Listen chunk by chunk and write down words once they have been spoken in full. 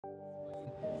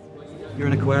You're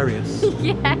an Aquarius?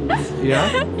 Yes.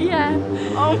 Yeah? Yeah.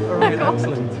 Oh my God.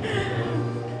 Excellent.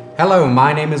 Hello,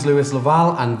 my name is Lewis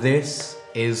Laval and this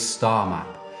is Star Map.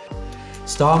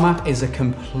 Star Map is a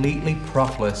completely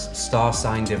propless star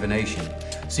sign divination.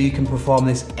 So you can perform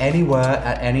this anywhere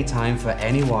at any time for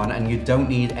anyone and you don't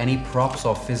need any props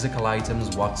or physical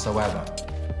items whatsoever.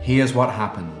 Here's what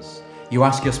happens. You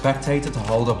ask your spectator to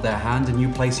hold up their hand and you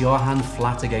place your hand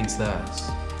flat against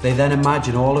theirs. They then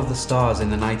imagine all of the stars in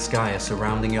the night sky are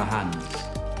surrounding your hands.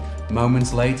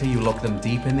 Moments later, you look them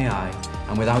deep in the eye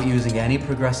and without using any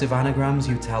progressive anagrams,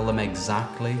 you tell them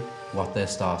exactly what their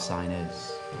star sign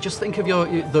is. Just think of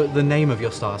the name of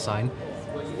your star sign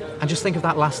and just think of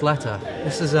that last letter.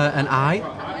 This is an I.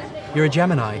 You're a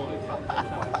Gemini.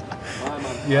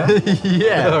 Yeah?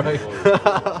 Yeah. All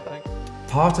right.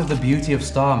 Part of the beauty of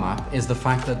Star Map is the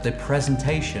fact that the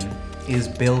presentation is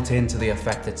built into the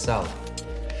effect itself.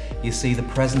 You see, the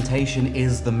presentation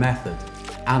is the method,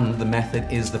 and the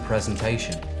method is the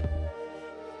presentation.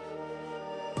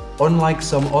 Unlike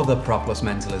some other propless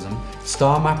mentalism,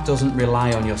 Star Map doesn't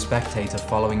rely on your spectator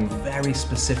following very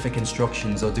specific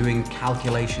instructions or doing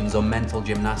calculations or mental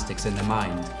gymnastics in their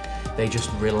mind. They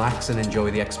just relax and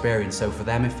enjoy the experience, so for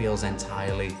them it feels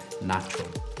entirely natural.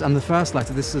 And the first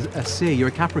letter, this is a C. You're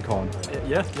a Capricorn?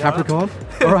 Yes. Capricorn?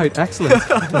 All right, excellent.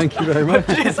 Thank you very much.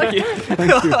 Cheers, thank you.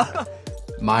 Thank you.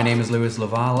 My name is Lewis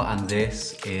Laval and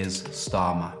this is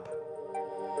Star Map.